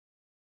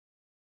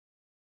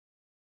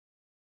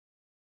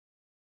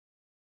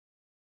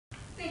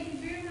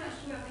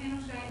introduction to our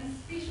panel today, and a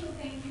special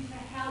thank you to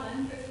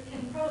Helen, who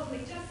can probably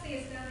just see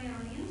us down there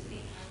on the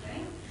internet, I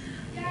think.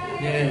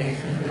 Yay!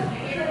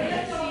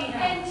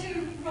 And to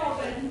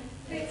Robin.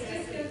 Let's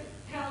just give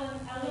Helen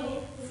a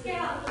little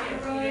scout for the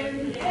room.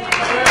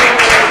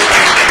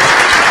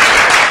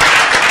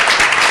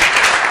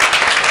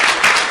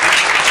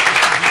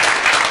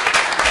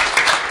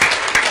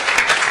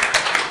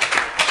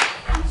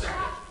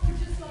 Would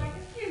just like a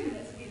few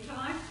minutes of your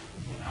time.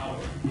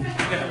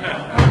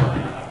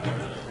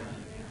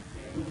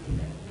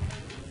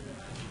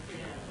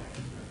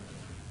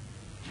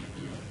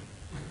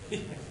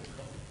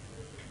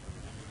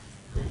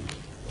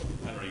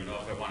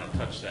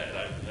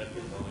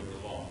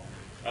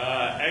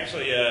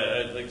 Actually,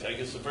 I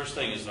guess the first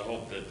thing is to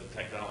hope that the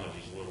technology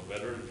is a little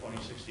better in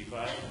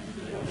 2065.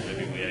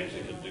 Maybe we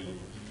actually could do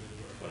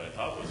what I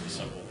thought was a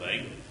simple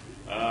thing.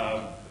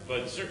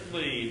 But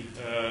certainly,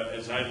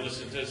 as I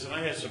listened to this, and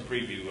I had some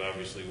preview,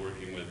 obviously,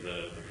 working with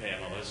the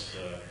panelists,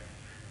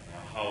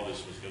 how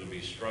this was going to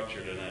be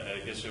structured, and I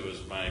guess it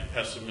was my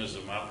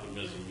pessimism,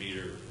 optimism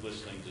meter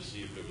listening to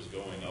see if it was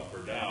going up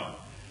or down.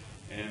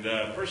 And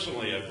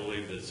personally, I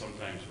believe that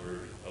sometimes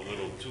we're a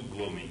little too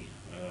gloomy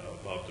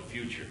about the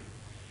future.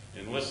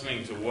 And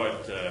listening to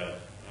what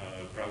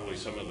probably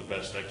some of the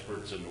best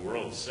experts in the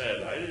world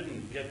said, I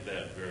didn't get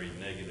that very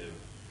negative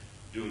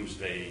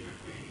doomsday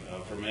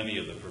from any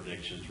of the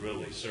predictions,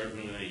 really.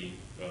 Certainly,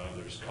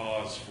 there's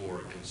cause for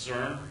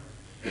concern.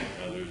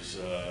 There's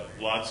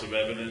lots of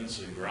evidence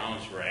and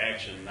grounds for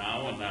action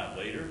now and not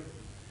later.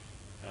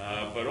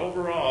 But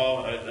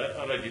overall, I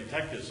thought I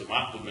detected some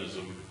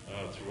optimism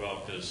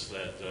throughout this,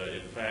 that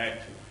in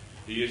fact,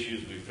 the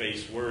issues we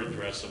faced were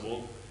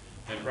addressable,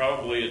 and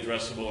probably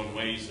addressable in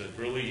ways that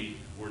really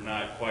were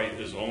not quite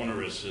as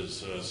onerous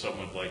as some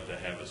would like to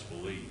have us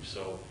believe.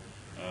 So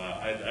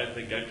I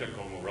think I took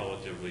home a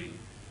relatively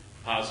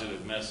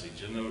positive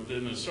message. And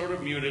the sort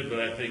of muted, but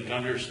I think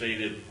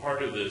understated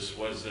part of this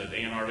was that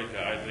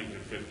Antarctica, I think in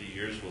 50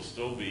 years, will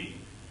still be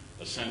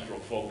a central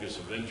focus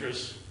of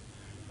interest,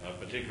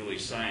 particularly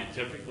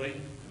scientifically,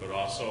 but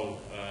also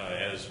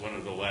as one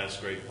of the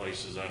last great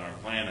places on our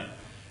planet.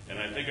 And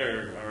I think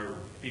our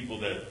people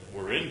that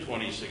were in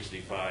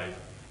 2065,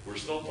 we're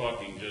still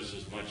talking just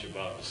as much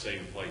about the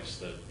same place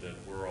that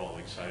we're all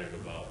excited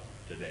about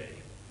today.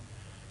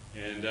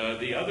 And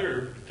the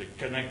other, to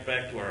connect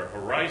back to our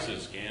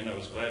horizon scan, I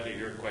was glad to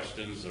hear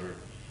questions or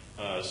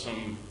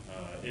some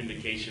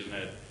indication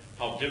that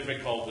how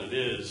difficult it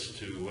is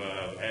to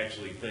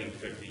actually think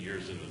 50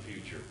 years in the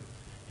future.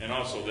 And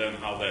also then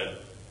how that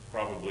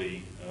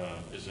probably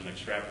is an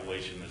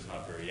extrapolation that's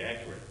not very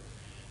accurate.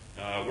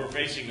 We're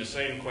facing the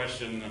same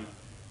question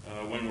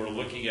when we're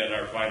looking at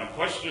our final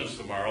questions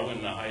tomorrow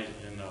in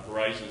the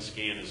horizon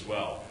scan as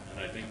well. And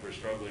I think we're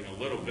struggling a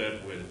little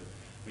bit with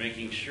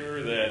making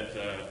sure that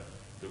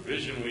the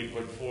vision we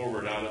put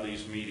forward out of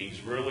these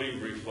meetings really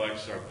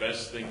reflects our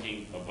best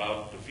thinking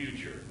about the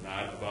future,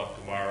 not about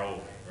tomorrow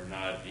or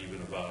not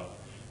even about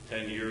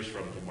 10 years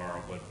from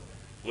tomorrow, but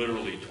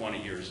literally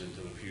 20 years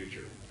into the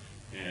future.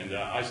 And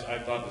I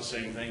thought the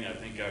same thing. I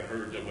think I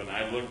heard that when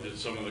I looked at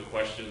some of the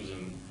questions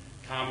and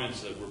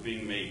comments that were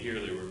being made here,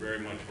 they were very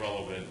much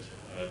relevant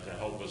to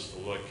help us to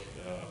look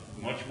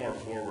much more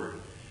forward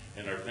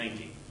in our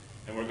thinking.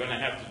 And we're going to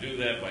have to do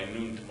that by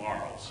noon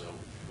tomorrow, so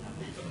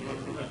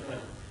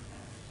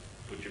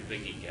put your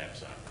thinking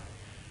caps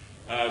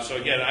on. So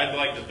again, I'd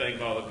like to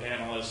thank all the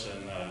panelists,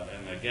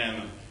 and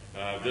again,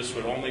 this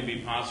would only be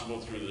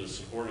possible through the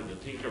support of the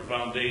Tinker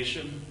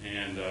Foundation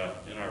and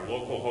our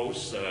local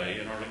hosts,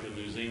 Antarctica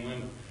New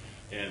Zealand,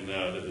 and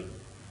the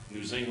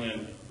New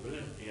Zealand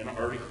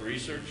Antarctic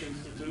Research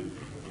Institute,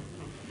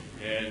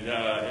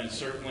 and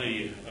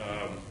certainly,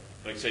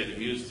 like I say, the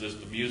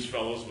Muse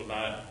Fellows would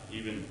not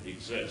even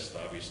exist,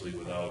 obviously,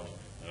 without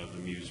the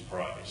Muse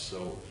Prize.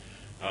 So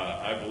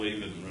I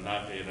believe, and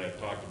Renate and I have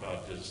talked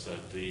about this,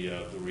 that the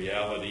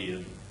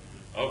reality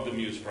of the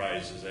Muse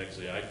Prize is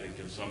actually, I think,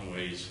 in some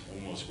ways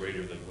almost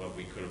greater than what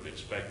we could have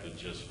expected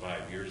just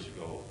 5 years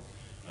ago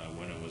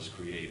when it was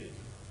created.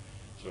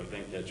 So I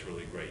think that's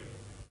really great.